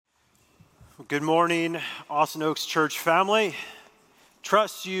Good morning, Austin Oaks Church family.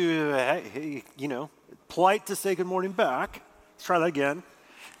 Trust you, polite to say good morning back. Let's try that again.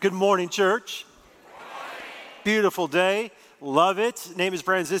 Good morning, church. Good morning. Beautiful day. Love it. Name is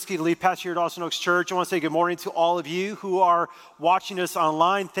Brandon Ziske, the lead pastor here at Austin Oaks Church. I want to say good morning to all of you who are watching us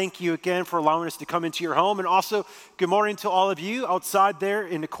online. Thank you again for allowing us to come into your home. And also, good morning to all of you outside there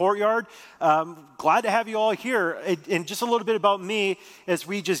in the courtyard. Glad to have you all here. And just a little bit about me as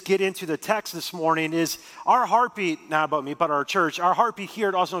we just get into the text this morning is our heartbeat, not about me, but our church. Our heartbeat here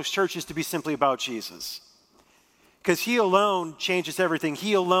at Austin Oaks Church is to be simply about Jesus. Because He alone changes everything.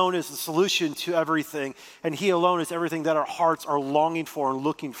 He alone is the solution to everything. And He alone is everything that our hearts are longing for and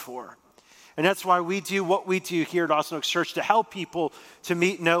looking for. And that's why we do what we do here at Austin Oaks Church, to help people to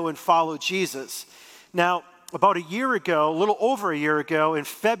meet, know, and follow Jesus. Now, about a year ago, a little over a year ago, in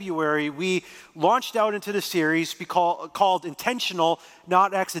February, we launched out into the series called Intentional,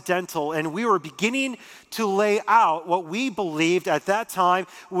 Not Accidental. And we were beginning to lay out what we believed at that time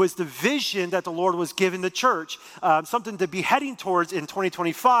was the vision that the Lord was giving the church, something to be heading towards in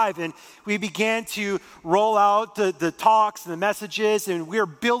 2025. And we began to roll out the talks and the messages, and we were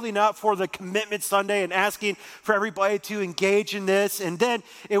building up for the Commitment Sunday and asking for everybody to engage in this. And then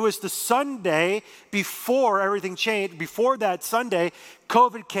it was the Sunday before everything changed. Before that Sunday,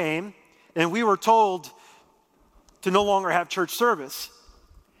 COVID came, and we were told to no longer have church service.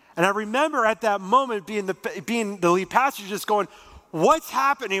 And I remember at that moment being the lead pastor just going, what's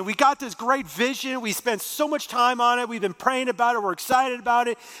happening? We got this great vision. We spent so much time on it. We've been praying about it. We're excited about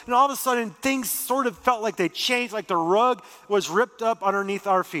it. And all of a sudden, things sort of felt like they changed, like the rug was ripped up underneath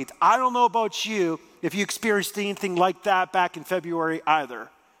our feet. I don't know about you if you experienced anything like that back in February either.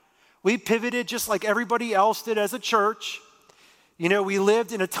 We pivoted just like everybody else did as a church. You know, we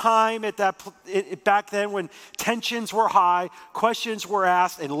lived in a time back then when tensions were high, questions were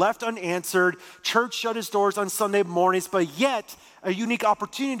asked and left unanswered. Church shut its doors on Sunday mornings, but yet a unique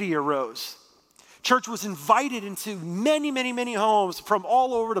opportunity arose. Church was invited into many, many, many homes from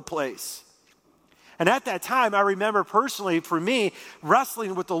all over the place. And at that time, I remember personally, for me,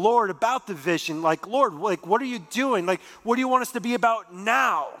 wrestling with the Lord about the vision. Like, Lord, what are you doing? What do you want us to be about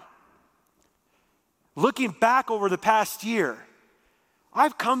now? Looking back over the past year,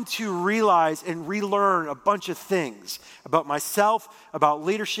 I've come to realize and relearn a bunch of things about myself, about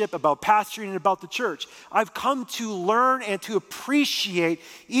leadership, about pastoring, and about the church. I've come to learn and to appreciate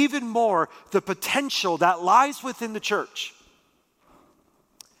even more the potential that lies within the church.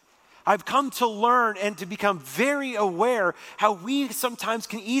 I've come to learn and to become very aware how we sometimes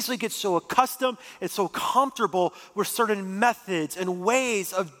can easily get so accustomed and so comfortable with certain methods and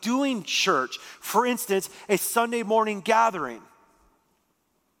ways of doing church. For instance, a Sunday morning gathering.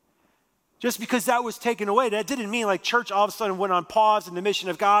 Just because that was taken away, that didn't mean like church all of a sudden went on pause and the mission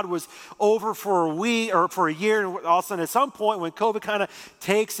of God was over for a week or for a year. And all of a sudden at some point when COVID kind of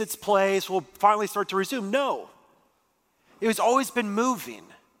takes its place, we'll finally start to resume. No, it has always been moving.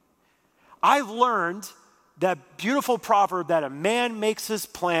 I've learned that beautiful proverb that a man makes his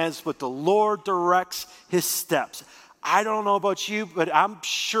plans, but the Lord directs his steps. I don't know about you, but I'm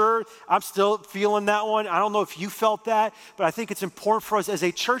sure I'm still feeling that one. I don't know if you felt that, but I think it's important for us as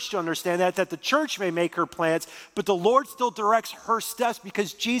a church to understand that the church may make her plans, but the Lord still directs her steps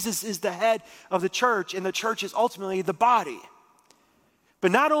because Jesus is the head of the church, and the church is ultimately the body.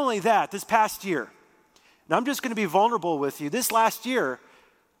 But not only that, this past year, and I'm just going to be vulnerable with you, this last year,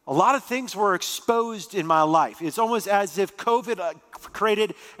 a lot of things were exposed in my life. It's almost as if COVID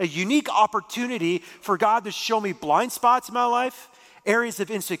created a unique opportunity for God to show me blind spots in my life, areas of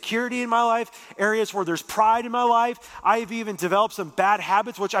insecurity in my life, areas where there's pride in my life. I've even developed some bad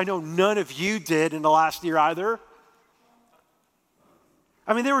habits, which I know none of you did in the last year either.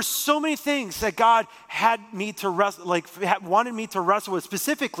 I mean, there were so many things that God had me to wanted me to wrestle with,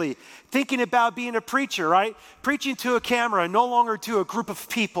 specifically thinking about being a preacher, right? Preaching to a camera, no longer to a group of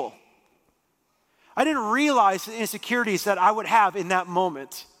people. I didn't realize the insecurities that I would have in that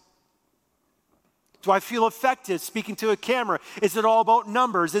moment. Do I feel effective speaking to a camera? Is it all about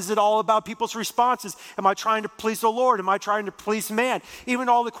numbers? Is it all about people's responses? Am I trying to please the Lord? Am I trying to please man? Even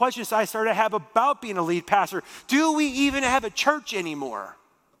all the questions I started to have about being a lead pastor. Do we even have a church anymore?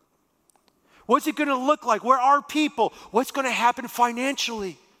 What's it going to look like? Where are people? What's going to happen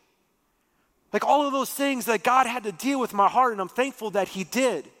financially? Like all of those things that God had to deal with my heart, and I'm thankful that He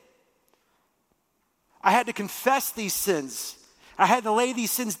did. I had to confess these sins. I had to lay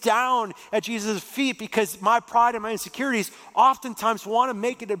these sins down at Jesus' feet because my pride and my insecurities oftentimes want to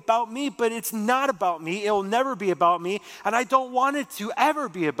make it about me, but it's not about me. It will never be about me, and I don't want it to ever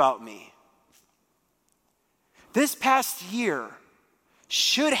be about me. This past year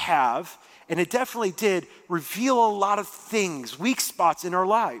should have And it definitely did reveal a lot of things, weak spots in our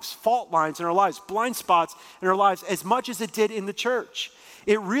lives, fault lines in our lives, blind spots in our lives, as much as it did in the church.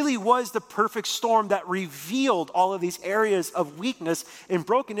 It really was the perfect storm that revealed all of these areas of weakness and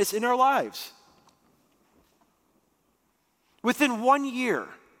brokenness in our lives. Within 1 year,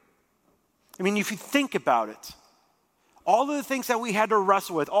 I mean, if you think about it, all of the things that we had to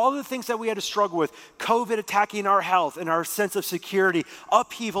wrestle with, all of the things that we had to struggle with, COVID attacking our health and our sense of security,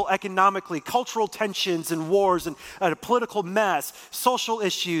 upheaval economically, cultural tensions and wars and a political mess, social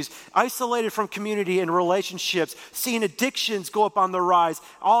issues, isolated from community and relationships, seeing addictions go up on the rise.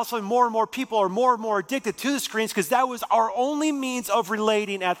 Also, more and more people are more and more addicted to the screens because that was our only means of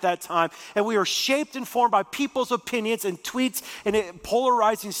relating at that time. And we are shaped and formed by people's opinions and tweets and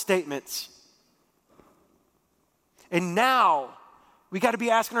polarizing statements. And now, we got to be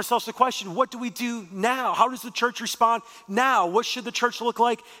asking ourselves the question, what do we do now? How does the church respond now? What should the church look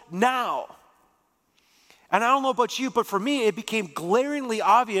like now? And I don't know about you, but for me, it became glaringly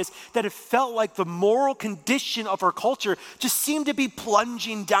obvious that it felt like the moral condition of our culture just seemed to be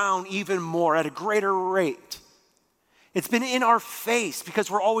plunging down even more at a greater rate. It's been in our face because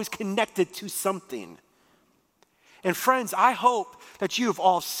we're always connected to something. And friends, I hope that you have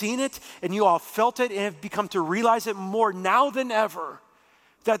all seen it and you all felt it and have become to realize it more now than ever,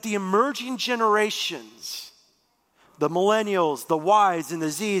 that the emerging generations, the millennials, the Ys and the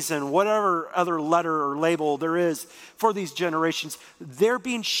Zs and whatever other letter or label there is for these generations, they're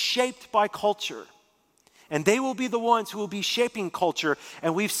being shaped by culture. And they will be the ones who will be shaping culture.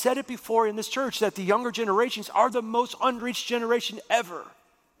 And we've said it before in this church that the younger generations are the most unreached generation ever.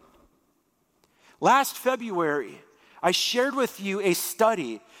 Last February, I shared with you a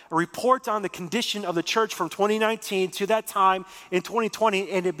study, a report on the condition of the church from 2019 to that time in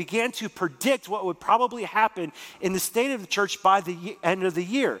 2020, and it began to predict what would probably happen in the state of the church by the end of the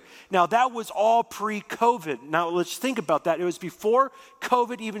year. Now, that was all pre-COVID. Now, let's think about that. It was before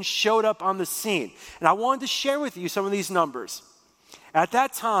COVID even showed up on the scene. And I wanted to share with you some of these numbers. At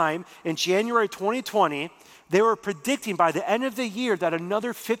that time, in January 2020, they were predicting by the end of the year that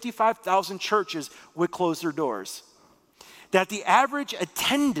another 55,000 churches would close their doors. That the average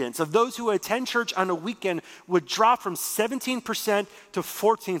attendance of those who attend church on a weekend would drop from 17% to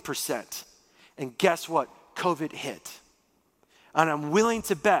 14%. And guess what? COVID hit. And I'm willing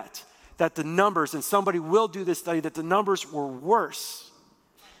to bet that the numbers, and somebody will do this study, that the numbers were worse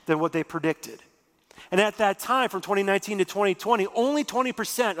than what they predicted. And at that time, from 2019 to 2020, only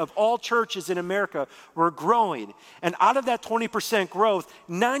 20% of all churches in America were growing. And out of that 20% growth,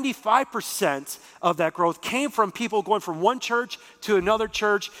 95% of that growth came from people going from one church to another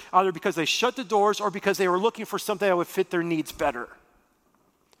church, either because they shut the doors or because they were looking for something that would fit their needs better.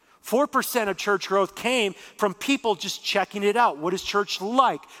 4% of church growth came from people just checking it out. What is church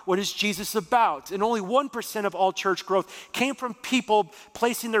like? What is Jesus about? And only 1% of all church growth came from people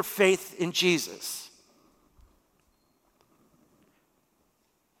placing their faith in Jesus.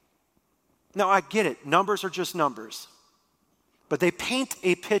 Now, I get it. Numbers are just numbers. But they paint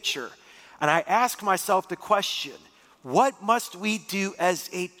a picture. And I ask myself the question, what must we do as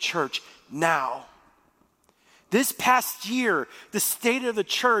a church now? This past year, the state of the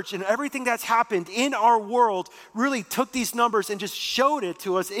church and everything that's happened in our world really took these numbers and just showed it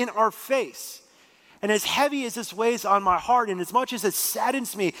to us in our face. And as heavy as this weighs on my heart and as much as it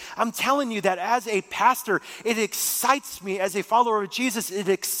saddens me, I'm telling you that as a pastor, it excites me. As a follower of Jesus, it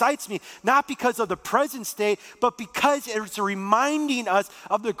excites me, not because of the present state, but because it's reminding us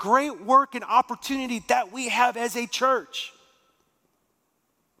of the great work and opportunity that we have as a church.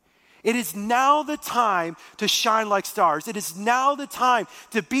 It is now the time to shine like stars. It is now the time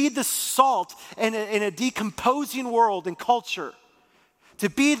to be the salt in a decomposing world and culture. To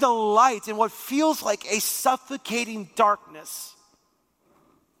be the light in what feels like a suffocating darkness.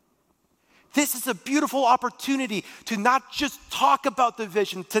 This is a beautiful opportunity to not just talk about the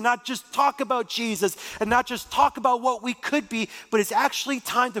vision, to not just talk about Jesus, and not just talk about what we could be, but it's actually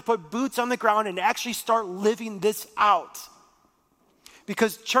time to put boots on the ground and actually start living this out.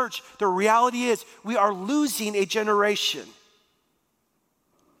 Because, church, the reality is we are losing a generation.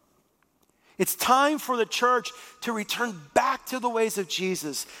 It's time for the church to return back to the ways of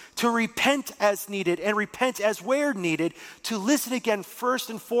Jesus, to repent as needed and repent as where needed, to listen again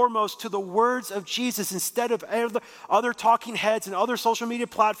first and foremost to the words of Jesus instead of other talking heads and other social media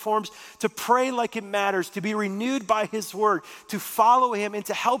platforms, to pray like it matters, to be renewed by his word, to follow him and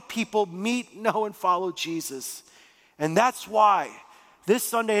to help people meet, know, and follow Jesus. And that's why this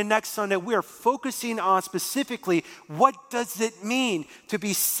Sunday and next Sunday, we are focusing on specifically what does it mean to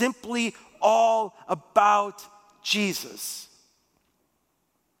be simply all about Jesus.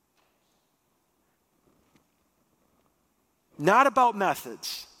 not about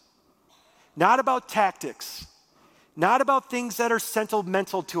methods, not about tactics, not about things that are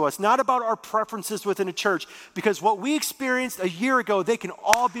sentimental to us, not about our preferences within a church, because what we experienced a year ago, they can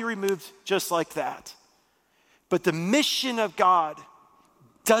all be removed just like that. But the mission of God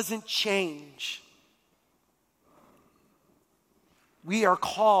doesn't change. We are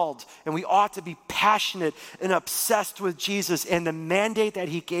called, and we ought to be passionate and obsessed with Jesus and the mandate that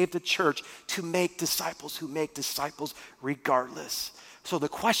he gave the church to make disciples who make disciples regardless. So the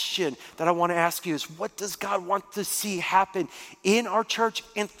question that I want to ask you is, what does God want to see happen in our church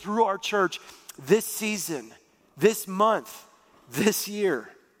and through our church this season, this month, this year?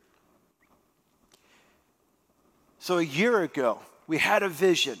 So a year ago, we had a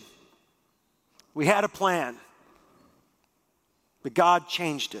vision. We had a plan. But God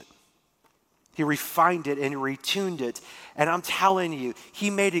changed it. He refined it and he retuned it. And I'm telling you, he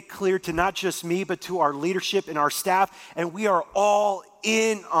made it clear to not just me, but to our leadership and our staff. And we are all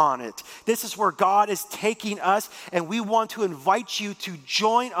in on it. This is where God is taking us. And we want to invite you to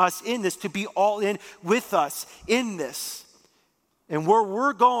join us in this, to be all in with us in this. And where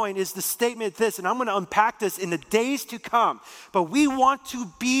we're going is the statement this, and I'm going to unpack this in the days to come. But we want to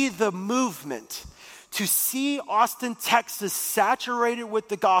be the movement to see Austin, Texas saturated with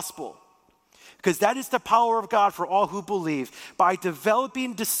the gospel, because that is the power of God for all who believe, by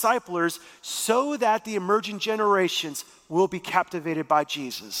developing disciplers so that the emerging generations will be captivated by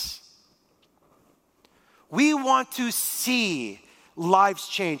Jesus. We want to see lives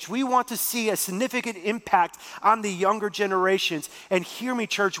change. We want to see a significant impact on the younger generations. And hear me,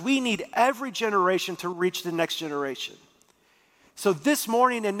 church, we need every generation to reach the next generation. So this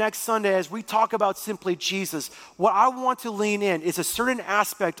morning and next Sunday, as we talk about simply Jesus, what I want to lean in is a certain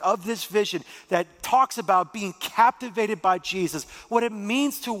aspect of this vision that talks about being captivated by Jesus, what it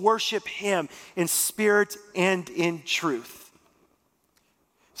means to worship him in spirit and in truth.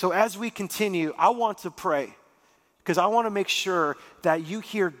 So as we continue, I want to pray, because I want to make sure that you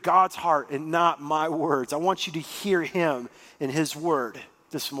hear God's heart and not my words. I want you to hear him in his word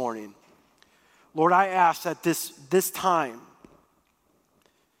this morning. Lord, I ask that this time,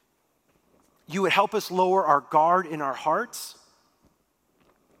 you would help us lower our guard in our hearts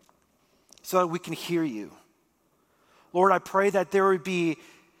so that we can hear you. Lord, I pray that there would be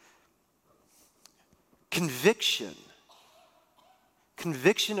conviction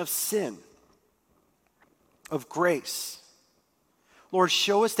of sin, of grace. Lord,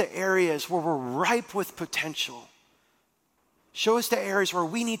 show us the areas where we're ripe with potential. Show us the areas where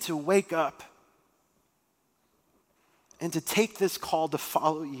we need to wake up and to take this call to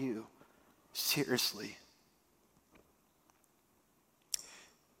follow you seriously.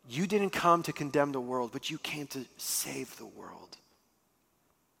 You didn't come to condemn the world, but you came to save the world.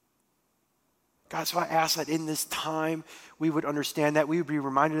 God, so I ask that in this time we would understand that, we would be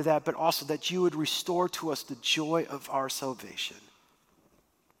reminded of that, but also that you would restore to us the joy of our salvation.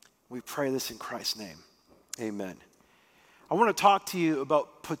 We pray this in Christ's name. Amen. I want to talk to you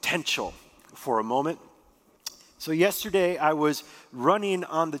about potential for a moment. So yesterday I was running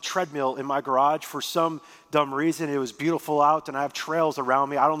on the treadmill in my garage for some dumb reason. It was beautiful out and I have trails around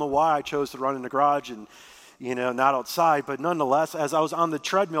me. I don't know why I chose to run in the garage and, not outside, but nonetheless, as I was on the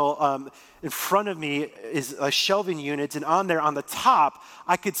treadmill, in front of me is a shelving unit, and on there on the top,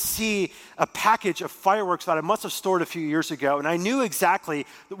 I could see a package of fireworks that I must have stored a few years ago, and I knew exactly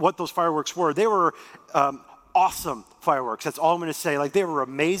what those fireworks were. They were awesome fireworks. That's all I'm going to say. Like, they were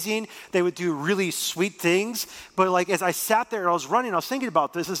amazing. They would do really sweet things. But like, as I sat there and I was running, I was thinking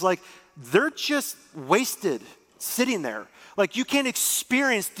about this. It's like, they're just wasted sitting there. Like, you can't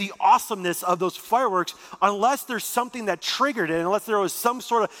experience the awesomeness of those fireworks unless there's something that triggered it, unless there was some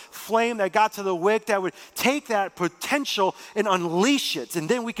sort of flame that got to the wick that would take that potential and unleash it. And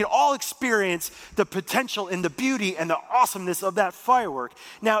then we could all experience the potential and the beauty and the awesomeness of that firework.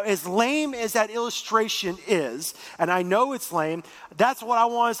 Now, as lame as that illustration is, and I know it's lame, that's what I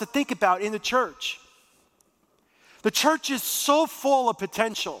want us to think about in the church. The church is so full of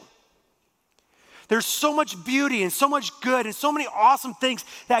potential. There's so much beauty and so much good and so many awesome things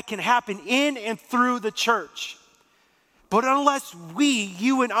that can happen in and through the church. But unless we,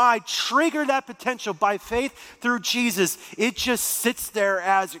 you and I, trigger that potential by faith through Jesus, it just sits there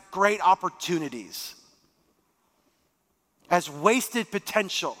as great opportunities, as wasted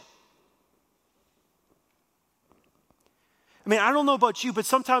potential. I mean, I don't know about you, but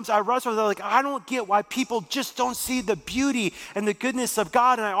sometimes I wrestle with it, like, I don't get why people just don't see the beauty and the goodness of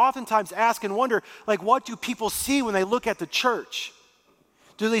God. And I oftentimes ask and wonder, like, what do people see when they look at the church?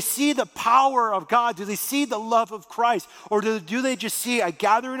 Do they see the power of God? Do they see the love of Christ? Or do they just see a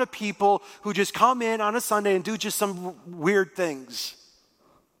gathering of people who just come in on a Sunday and do just some weird things?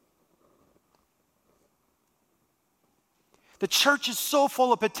 The church is so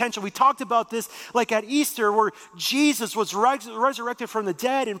full of potential. We talked about this like at Easter where Jesus was resurrected from the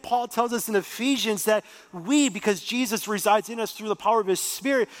dead, and Paul tells us in Ephesians that we, because Jesus resides in us through the power of his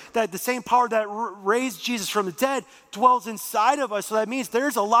Spirit, that the same power that raised Jesus from the dead dwells inside of us. So that means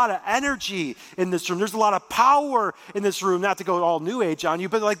there's a lot of energy in this room. There's a lot of power in this room, not to go all New Age on you,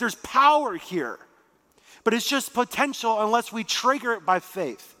 but like there's power here. But it's just potential unless we trigger it by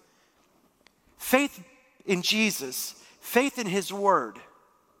faith. Faith in Jesus. Faith in his word.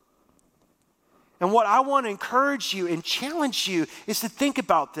 And what I want to encourage you and challenge you is to think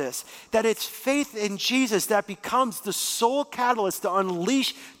about this, that it's faith in Jesus that becomes the sole catalyst to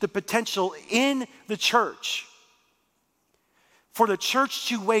unleash the potential in the church. For the church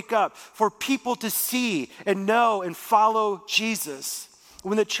to wake up, for people to see and know and follow Jesus.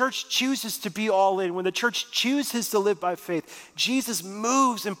 When the church chooses to be all in, when the church chooses to live by faith, Jesus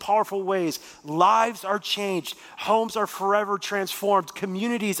moves in powerful ways. Lives are changed. Homes are forever transformed.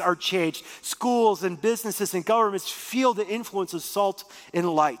 Communities are changed. Schools and businesses and governments feel the influence of salt and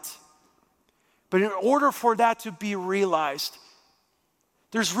light. But in order for that to be realized,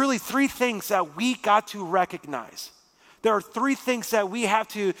 there's really three things that we got to recognize. There are three things that we have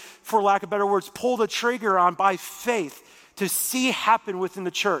to, for lack of better words, pull the trigger on by faith to see happen within the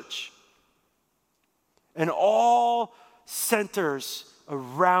church. And all centers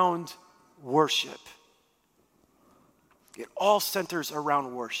around worship. It all centers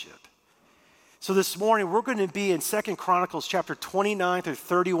around worship. So this morning, we're going to be in 2 Chronicles chapter 29 through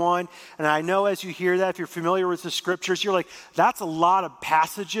 31. And I know as you hear that, if you're familiar with the scriptures, you're like, that's a lot of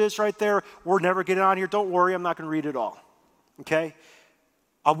passages right there. We're never getting on here. Don't worry, I'm not going to read it all. Okay?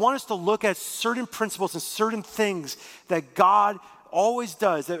 I want us to look at certain principles and certain things that God always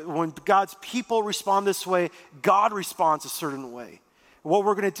does. That when God's people respond this way, God responds a certain way. What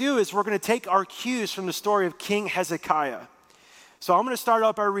we're going to do is we're going to take our cues from the story of King Hezekiah. So I'm going to start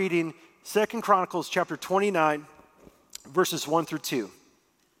out by reading 2 Chronicles chapter 29, verses 1 through 2.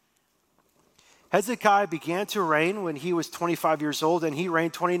 Hezekiah began to reign when he was 25 years old, and he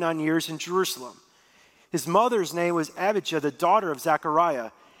reigned 29 years in Jerusalem. His mother's name was Abijah, the daughter of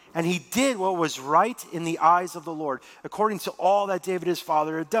Zechariah, and he did what was right in the eyes of the Lord, according to all that David his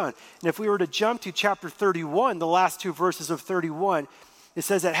father had done. And if we were to jump to chapter 31, the last two verses of 31, it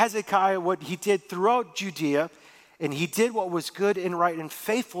says that Hezekiah, what he did throughout Judea, and he did what was good and right and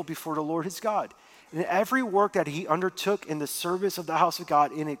faithful before the Lord his God. And every work that he undertook in the service of the house of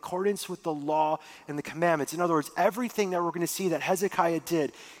God in accordance with the law and the commandments. In other words, everything that we're going to see that Hezekiah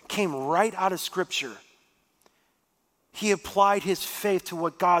did came right out of Scripture. He applied his faith to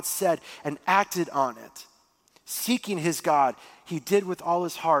what God said and acted on it. Seeking his God, he did with all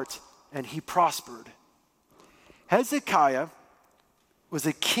his heart, and he prospered. Hezekiah was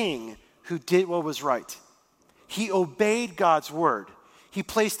a king who did what was right. He obeyed God's word. He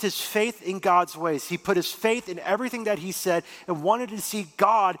placed his faith in God's ways. He put his faith in everything that he said and wanted to see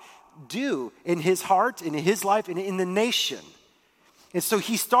God do in his heart, in his life, and in the nation. And so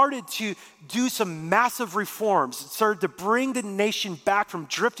he started to do some massive reforms, started to bring the nation back from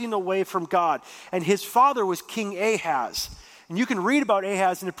drifting away from God. And his father was King Ahaz. And you can read about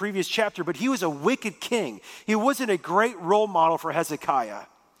Ahaz in the previous chapter, but he was a wicked king. He wasn't a great role model for Hezekiah.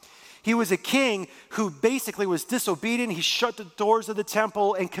 He was a king who basically was disobedient. He shut the doors of the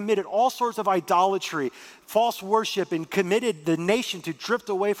temple and committed all sorts of idolatry, false worship, and committed the nation to drift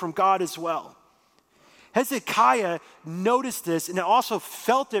away from God as well. Hezekiah noticed this and also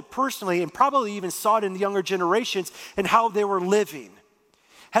felt it personally and probably even saw it in the younger generations and how they were living.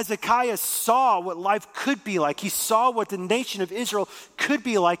 Hezekiah saw what life could be like. He saw what the nation of Israel could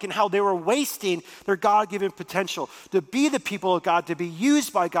be like and how they were wasting their God-given potential to be the people of God, to be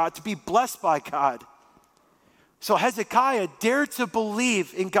used by God, to be blessed by God. So Hezekiah dared to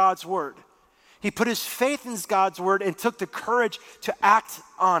believe in God's word. He put his faith in God's word and took the courage to act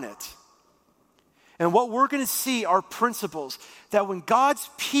on it. And what we're going to see are principles that when God's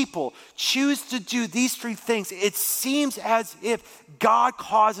people choose to do these three things, it seems as if God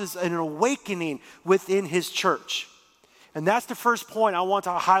causes an awakening within his church. And that's the first point I want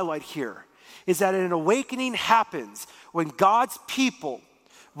to highlight here, is that an awakening happens when God's people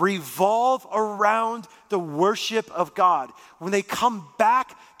revolve around the worship of God, when they come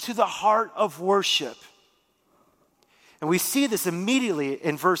back to the heart of worship. And we see this immediately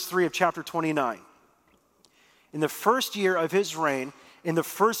in verse 3 of chapter 29. In the first year of his reign, in the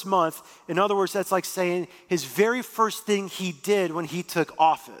first month. In other words, that's like saying his very first thing he did when he took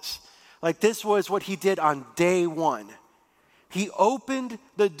office. Like this was what he did on day one. He opened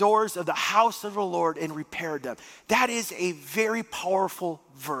the doors of the house of the Lord and repaired them. That is a very powerful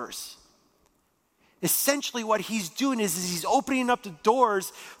verse. Essentially what he's doing is he's opening up the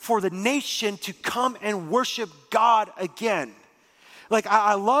doors for the nation to come and worship God again. Like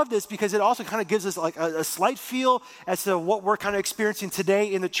I love this because it also kind of gives us like a slight feel as to what we're kind of experiencing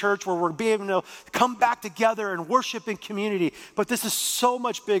today in the church, where we're being able to come back together and worship in community. But this is so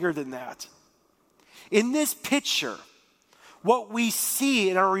much bigger than that. In this picture, what we see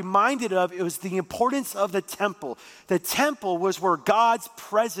and are reminded of, it was the importance of the temple. The temple was where God's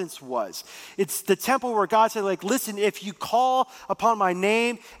presence was. It's the temple where God said, like, listen, if you call upon my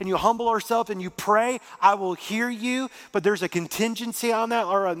name and you humble yourself and you pray, I will hear you. But there's a contingency on that,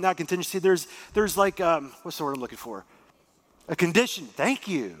 or not contingency, there's like, what's the word I'm looking for? A condition. Thank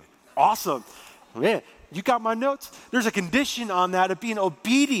you. Awesome. Man, you got my notes? There's a condition on that of being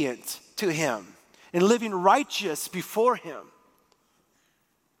obedient to him and living righteous before him.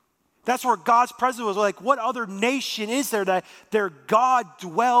 That's where God's presence was. Like, what other nation is there that their God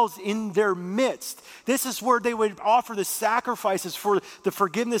dwells in their midst? This is where they would offer the sacrifices for the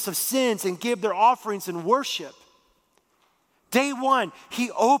forgiveness of sins and give their offerings and worship. Day one,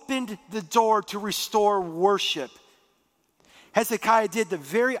 he opened the door to restore worship. Hezekiah did the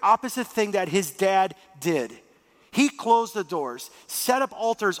very opposite thing that his dad did. He closed the doors, set up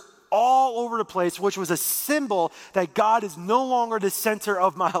altars all over the place, which was a symbol that God is no longer the center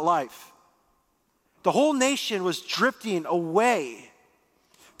of my life. The whole nation was drifting away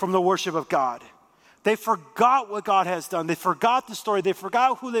from the worship of God. They forgot what God has done. They forgot the story. They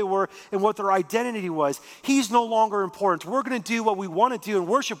forgot who they were and what their identity was. He's no longer important. We're going to do what we want to do and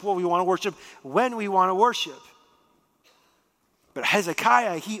worship what we want to worship when we want to worship. But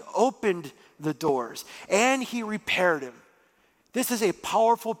Hezekiah, he opened the doors and he repaired them. This is a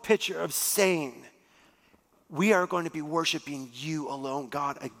powerful picture of saying, we are going to be worshiping you alone,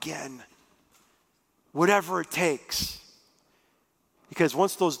 God, again. Whatever it takes. Because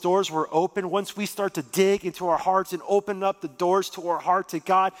once those doors were open, once we start to dig into our hearts and open up the doors to our heart to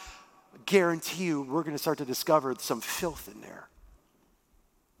God, I guarantee you we're going to start to discover some filth in there.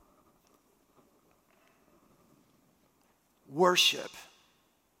 Worship.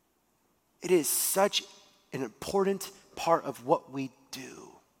 It is such an important part of what we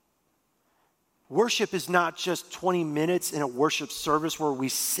do. Worship is not just 20 minutes in a worship service where we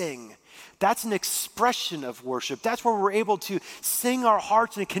sing. That's an expression of worship. That's where we're able to sing our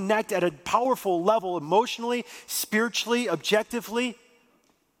hearts and connect at a powerful level, emotionally, spiritually, objectively.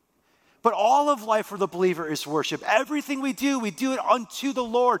 But all of life for the believer is worship. Everything we do it unto the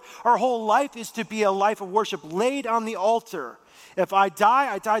Lord. Our whole life is to be a life of worship laid on the altar. If I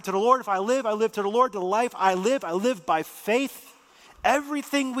die to the Lord. If I live to the Lord. The life I live by faith.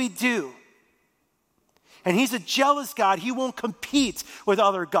 Everything we do. And he's a jealous God. He won't compete with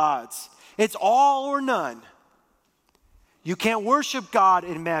other gods. It's all or none. You can't worship God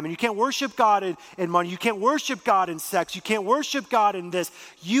in mammon. You can't worship God in money. You can't worship God in sex. You can't worship God in this.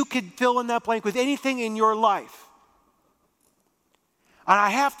 You could fill in that blank with anything in your life. And I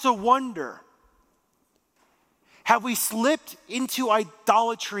have to wonder, have we slipped into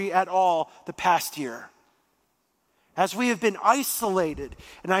idolatry at all the past year? As we have been isolated.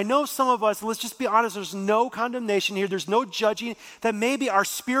 And I know some of us, let's just be honest, there's no condemnation here. There's no judging. That maybe our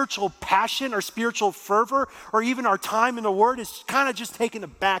spiritual passion, our spiritual fervor, or even our time in the Word is kind of just taking a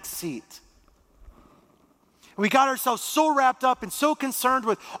back seat. We got ourselves so wrapped up and so concerned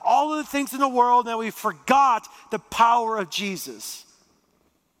with all of the things in the world that we forgot the power of Jesus.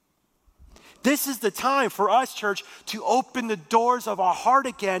 This is the time for us, church, to open the doors of our heart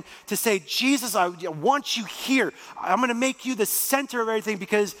again to say, Jesus, I want you here. I'm going to make you the center of everything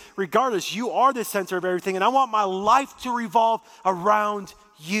because regardless, you are the center of everything, and I want my life to revolve around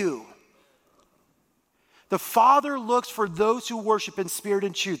you. The Father looks for those who worship in spirit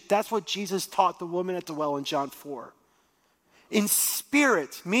and truth. That's what Jesus taught the woman at the well in John 4. In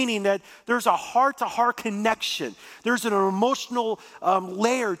spirit, meaning that there's a heart-to-heart connection. There's an emotional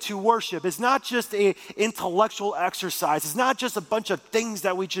layer to worship. It's not just an intellectual exercise. It's not just a bunch of things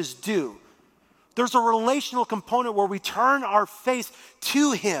that we just do. There's a relational component where we turn our face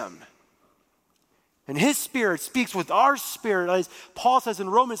to him. And his spirit speaks with our spirit. As Paul says in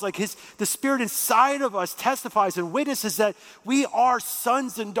Romans, like the spirit inside of us testifies and witnesses that we are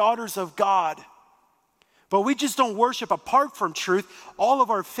sons and daughters of God. But we just don't worship apart from truth. All of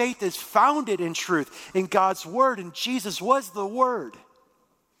our faith is founded in truth, in God's word, and Jesus was the word.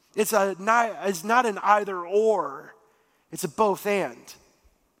 It's not an either or. It's a both and.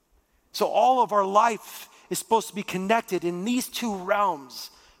 So all of our life is supposed to be connected in these two realms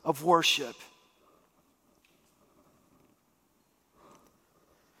of worship.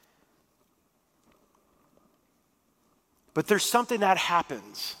 But there's something that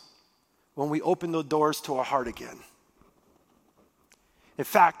happens when we open the doors to our heart again. In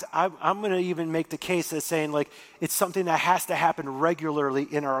fact, I'm going to even make the case as saying, like, it's something that has to happen regularly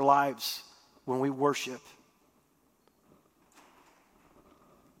in our lives when we worship.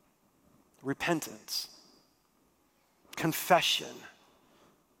 Repentance, confession.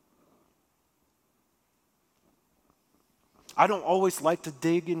 I don't always like to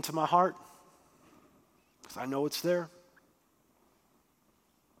dig into my heart because I know it's there.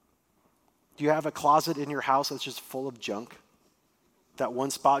 Do you have a closet in your house that's just full of junk? That one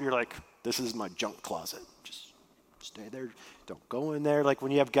spot you're like, this is my junk closet. Just stay there. Don't go in there. Like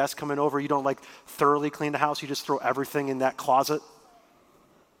when you have guests coming over, you don't like thoroughly clean the house. You just throw everything in that closet.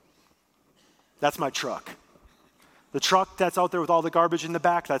 That's my truck. The truck that's out there with all the garbage in the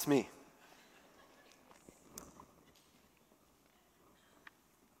back, that's me.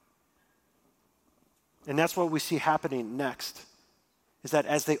 And that's what we see happening next, is that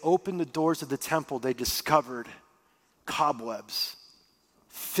as they opened the doors of the temple, they discovered cobwebs,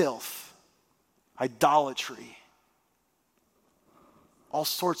 filth, idolatry, all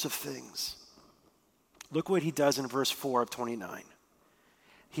sorts of things. Look what he does in verse 4 of 29.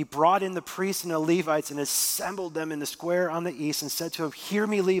 He brought in the priests and the Levites and assembled them in the square on the east and said to them, "Hear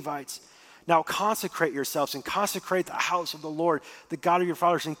me, Levites. Now consecrate yourselves and consecrate the house of the Lord, the God of your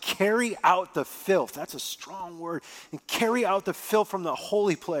fathers, and carry out the filth." That's a strong word. "And carry out the filth from the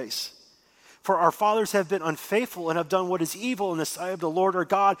holy place. For our fathers have been unfaithful and have done what is evil in the sight of the Lord our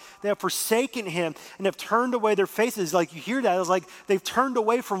God. They have forsaken him and have turned away their faces." Like you hear that, it's like they've turned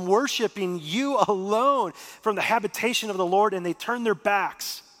away from worshiping you alone, from the habitation of the Lord, and they turn their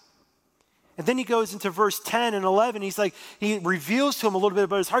backs. And then he goes into verse 10 and 11. He's like, he reveals to him a little bit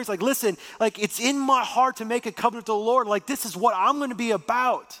about his heart. He's like, listen, like it's in my heart to make a covenant with the Lord. Like this is what I'm going to be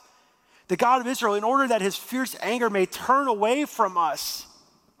about. The God of Israel, in order that his fierce anger may turn away from us.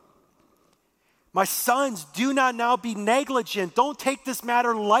 My sons, do not now be negligent. Don't take this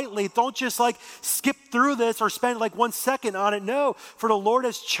matter lightly. Don't just like skip through this or spend like 1 second on it. No, for the Lord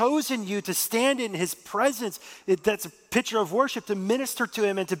has chosen you to stand in his presence. That's a picture of worship, to minister to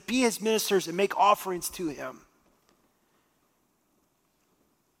him and to be his ministers and make offerings to him.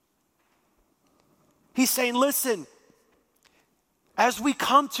 He's saying, listen, as we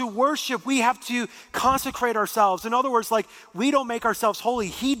come to worship, we have to consecrate ourselves. In other words, like we don't make ourselves holy.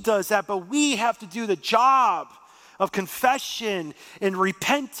 He does that, but we have to do the job of confession and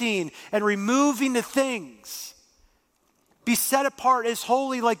repenting and removing the things. Be set apart as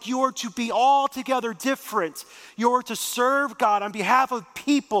holy, like you are to be altogether different. You are to serve God on behalf of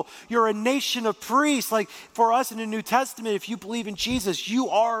people. You're a nation of priests. Like for us in the New Testament, if you believe in Jesus, you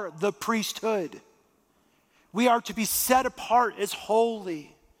are the priesthood. We are to be set apart as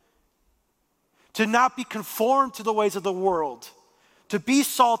holy, to not be conformed to the ways of the world, to be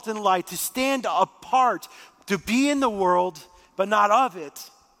salt and light, to stand apart, to be in the world, but not of it.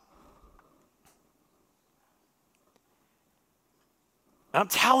 I'm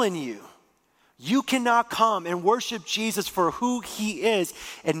telling you, you cannot come and worship Jesus for who he is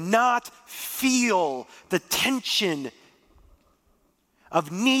and not feel the tension of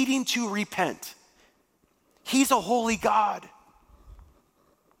needing to repent. He's a holy God.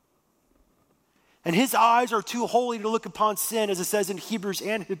 And his eyes are too holy to look upon sin, as it says in Hebrews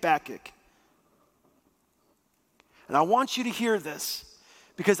and Habakkuk. And I want you to hear this,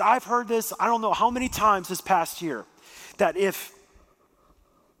 because I've heard this, I don't know how many times this past year, that if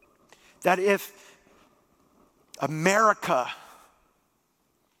America,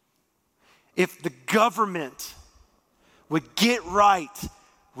 if the government would get right,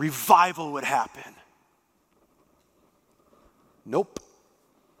 revival would happen. Nope.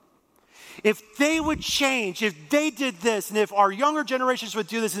 If they would change, if they did this, and if our younger generations would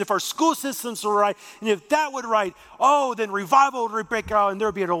do this, and if our school systems were right, and if that would right, oh, then revival would break out and there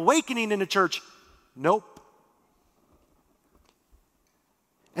would be an awakening in the church. Nope.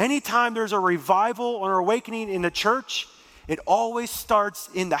 Anytime there's a revival or awakening in the church, it always starts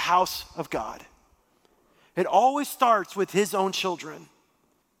in the house of God. It always starts with his own children.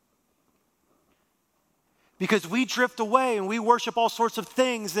 Because we drift away and we worship all sorts of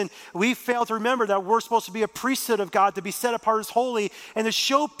things, and we fail to remember that we're supposed to be a priesthood of God, to be set apart as holy, and to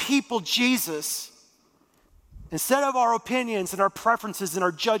show people Jesus instead of our opinions and our preferences and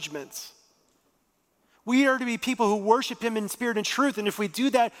our judgments. We are to be people who worship him in spirit and truth. And if we do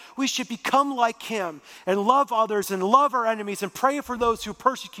that, we should become like him and love others and love our enemies and pray for those who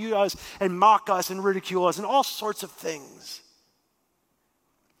persecute us and mock us and ridicule us and all sorts of things.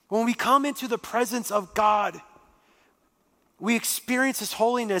 When we come into the presence of God, we experience his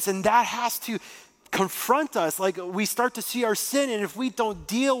holiness, and that has to confront us. Like, we start to see our sin, and if we don't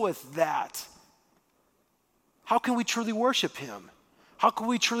deal with that, how can we truly worship him? How can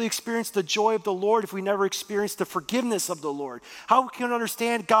we truly experience the joy of the Lord if we never experience the forgiveness of the Lord? How can we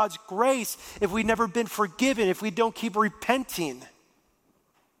understand God's grace if we've never been forgiven, if we don't keep repenting?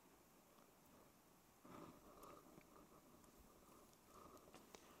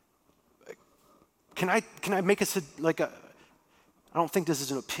 Can I make I don't think this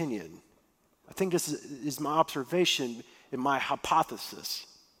is an opinion. I think this is my observation and my hypothesis.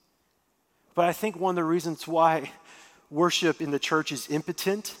 But I think one of the reasons why worship in the church is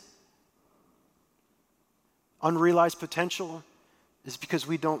impotent, unrealized potential, is because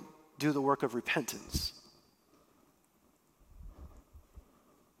we don't do the work of repentance.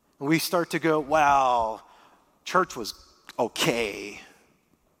 And we start to go, wow, church was okay.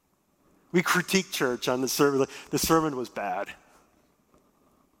 We critique church on the sermon. The sermon was bad.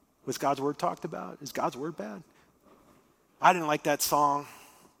 Was God's word talked about? Is God's word bad? I didn't like that song.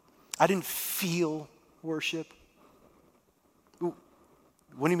 I didn't feel worship.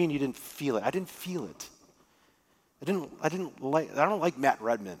 What do you mean you didn't feel it? I didn't feel it. I don't like Matt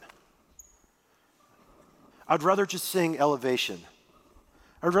Redman. I'd rather just sing Elevation.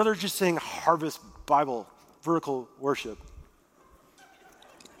 I'd rather just sing Harvest Bible, vertical worship.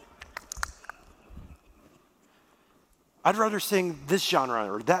 I'd rather sing this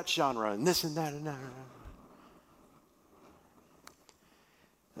genre or that genre and this and that and that.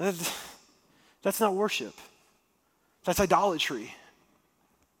 That's not worship. That's idolatry.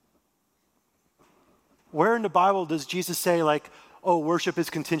 Where in the Bible does Jesus say, worship is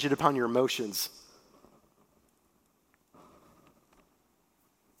contingent upon your emotions?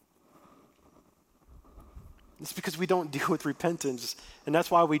 It's because we don't deal with repentance. And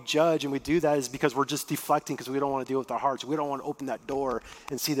that's why we judge and we do that, is because we're just deflecting because we don't want to deal with our hearts. We don't want to open that door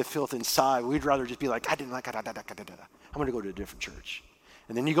and see the filth inside. We'd rather just be like, I didn't like it. I'm going to go to a different church.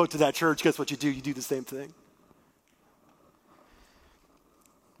 And then you go to that church, guess what you do? You do the same thing.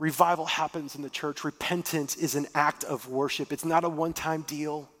 Revival happens in the church. Repentance is an act of worship. It's not a one-time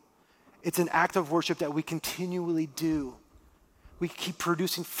deal. It's an act of worship that we continually do. We keep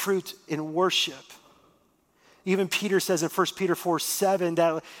producing fruit in worship. Even Peter says in 1 Peter 4:7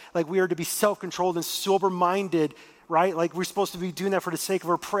 that we are to be self-controlled and sober-minded, right? We're supposed to be doing that for the sake of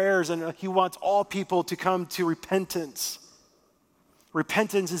our prayers, and he wants all people to come to repentance.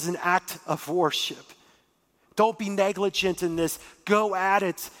 Repentance is an act of worship. Don't be negligent in this. Go at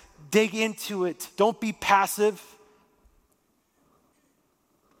it. Dig into it. Don't be passive.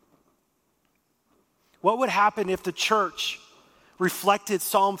 What would happen if the church reflected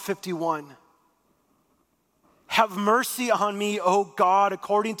Psalm 51? Have mercy on me, O God,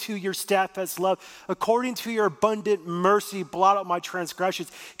 according to your steadfast love, according to your abundant mercy, blot out my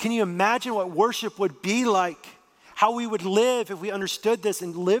transgressions. Can you imagine what worship would be like? How we would live if we understood this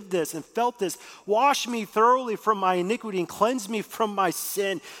and lived this and felt this. Wash me thoroughly from my iniquity and cleanse me from my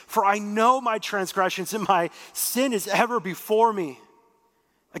sin. For I know my transgressions and my sin is ever before me.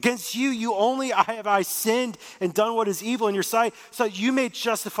 Against you only have I sinned and done what is evil in your sight, so that you may be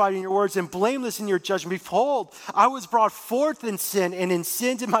justified in your words and blameless in your judgment. Behold, I was brought forth in sin, and in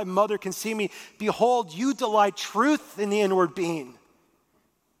sin did my mother conceive me. Behold, you delight truth in the inward being.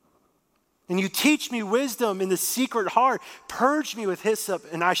 And you teach me wisdom in the secret heart. Purge me with hyssop,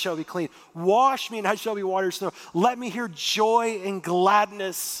 and I shall be clean. Wash me, and I shall be whiter than snow. Let me hear joy and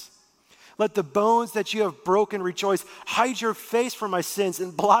gladness. Let the bones that you have broken rejoice. Hide your face from my sins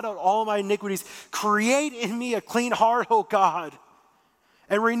and blot out all my iniquities. Create in me a clean heart, O God,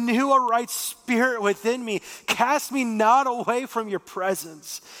 and renew a right spirit within me. Cast me not away from your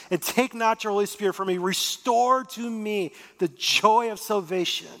presence, and take not your Holy Spirit from me. Restore to me the joy of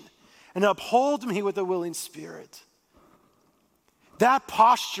salvation, and uphold me with a willing spirit. That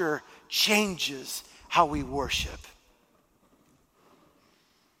posture changes how we worship.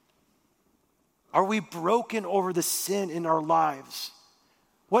 Are we broken over the sin in our lives?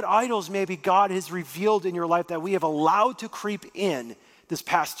 What idols maybe God has revealed in your life that we have allowed to creep in this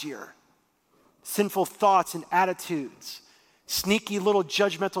past year? Sinful thoughts and attitudes, sneaky little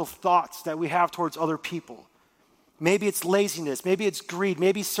judgmental thoughts that we have towards other people. Maybe it's laziness. Maybe it's greed.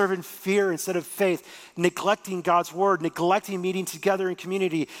 Maybe serving fear instead of faith, neglecting God's word, neglecting meeting together in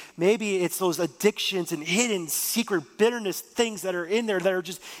community. Maybe it's those addictions and hidden secret bitterness things that are in there that are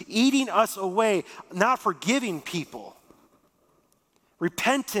just eating us away, not forgiving people.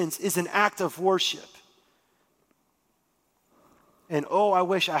 Repentance is an act of worship. And oh, I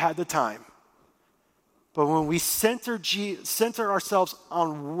wish I had the time. But when we center ourselves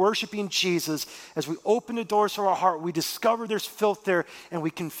on worshiping Jesus, as we open the doors to our heart, we discover there's filth there, and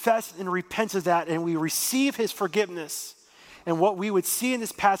we confess and repent of that, and we receive his forgiveness. And what we would see in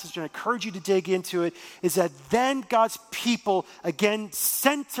this passage, and I encourage you to dig into it, is that then God's people, again,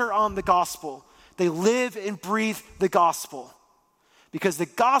 center on the gospel. They live and breathe the gospel. Because the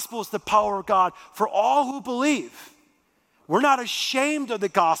gospel is the power of God for all who believe. We're not ashamed of the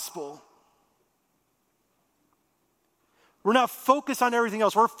gospel. We're not focused on everything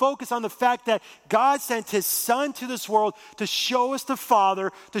else. We're focused on the fact that God sent his son to this world to show us the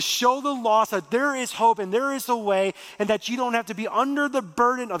Father, to show the lost that there is hope and there is a way, and that you don't have to be under the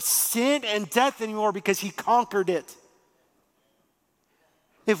burden of sin and death anymore because he conquered it.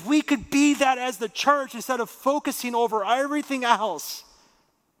 If we could be that as the church instead of focusing over everything else,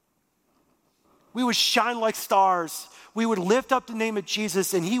 we would shine like stars. We would lift up the name of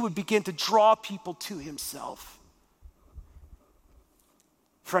Jesus, and he would begin to draw people to himself.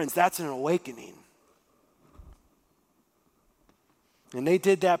 Friends, that's an awakening. And they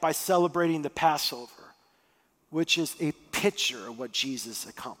did that by celebrating the Passover, which is a picture of what Jesus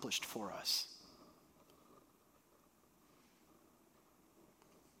accomplished for us.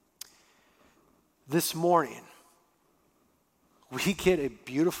 This morning, we get a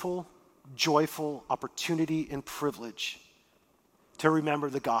beautiful, joyful opportunity and privilege to remember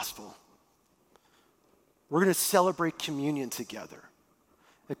the gospel. We're going to celebrate communion together.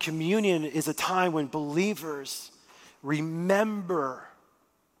 The communion is a time when believers remember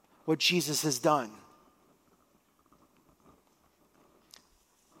what Jesus has done.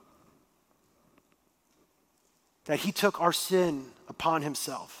 That he took our sin upon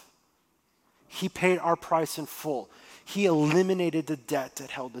himself. He paid our price in full. He eliminated the debt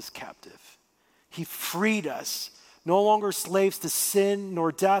that held us captive. He freed us, no longer slaves to sin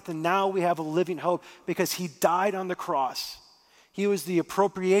nor death, and now we have a living hope because he died on the cross. He was the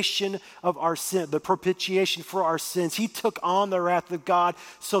appropriation of our sin, the propitiation for our sins. He took on the wrath of God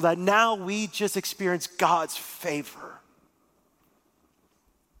so that now we just experience God's favor.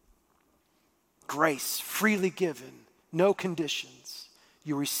 Grace, freely given, no conditions.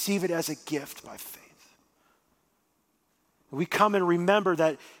 You receive it as a gift by faith. We come and remember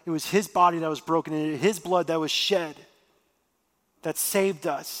that it was his body that was broken and his blood that was shed that saved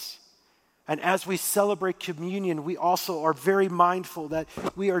us. And as we celebrate communion, we also are very mindful that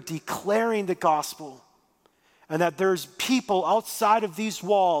we are declaring the gospel and that there's people outside of these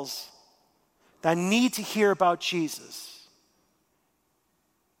walls that need to hear about Jesus.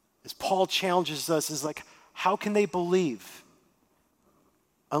 As Paul challenges us, is like, how can they believe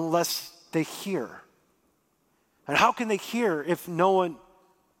unless they hear? And how can they hear if no one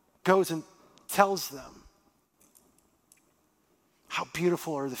goes and tells them? How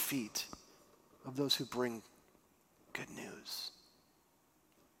beautiful are the feet of those who bring good news.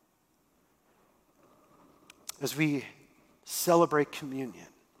 As we celebrate communion,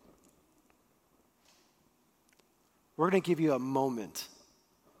 we're going to give you a moment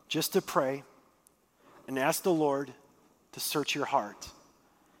just to pray and ask the Lord to search your heart.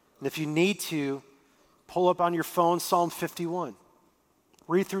 And if you need to, pull up on your phone Psalm 51.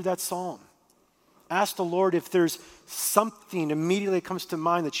 Read through that psalm. Ask the Lord if there's something immediately that comes to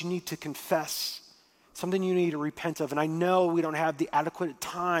mind that you need to confess, something you need to repent of. And I know we don't have the adequate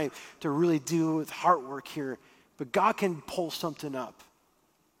time to really do with heart work here, but God can pull something up.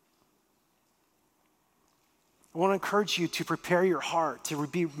 I want to encourage you to prepare your heart, to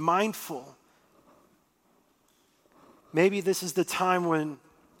be mindful. Maybe this is the time when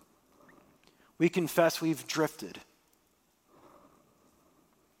we confess we've drifted.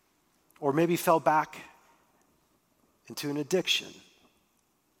 Or maybe fell back into an addiction.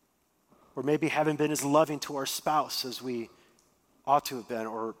 Or maybe haven't been as loving to our spouse as we ought to have been,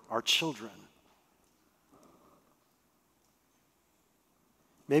 or our children.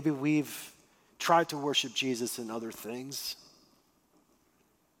 Maybe we've tried to worship Jesus in other things.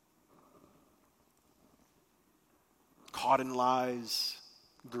 Caught in lies,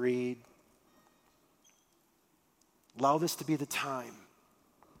 greed. Allow this to be the time.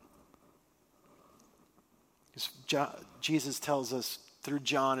 Jesus tells us through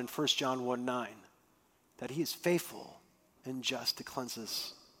John in 1 John 1:9 that he is faithful and just to cleanse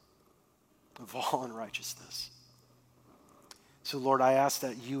us of all unrighteousness. So, Lord, I ask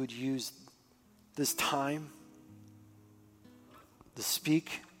that you would use this time to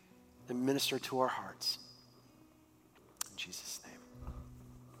speak and minister to our hearts. In Jesus' name.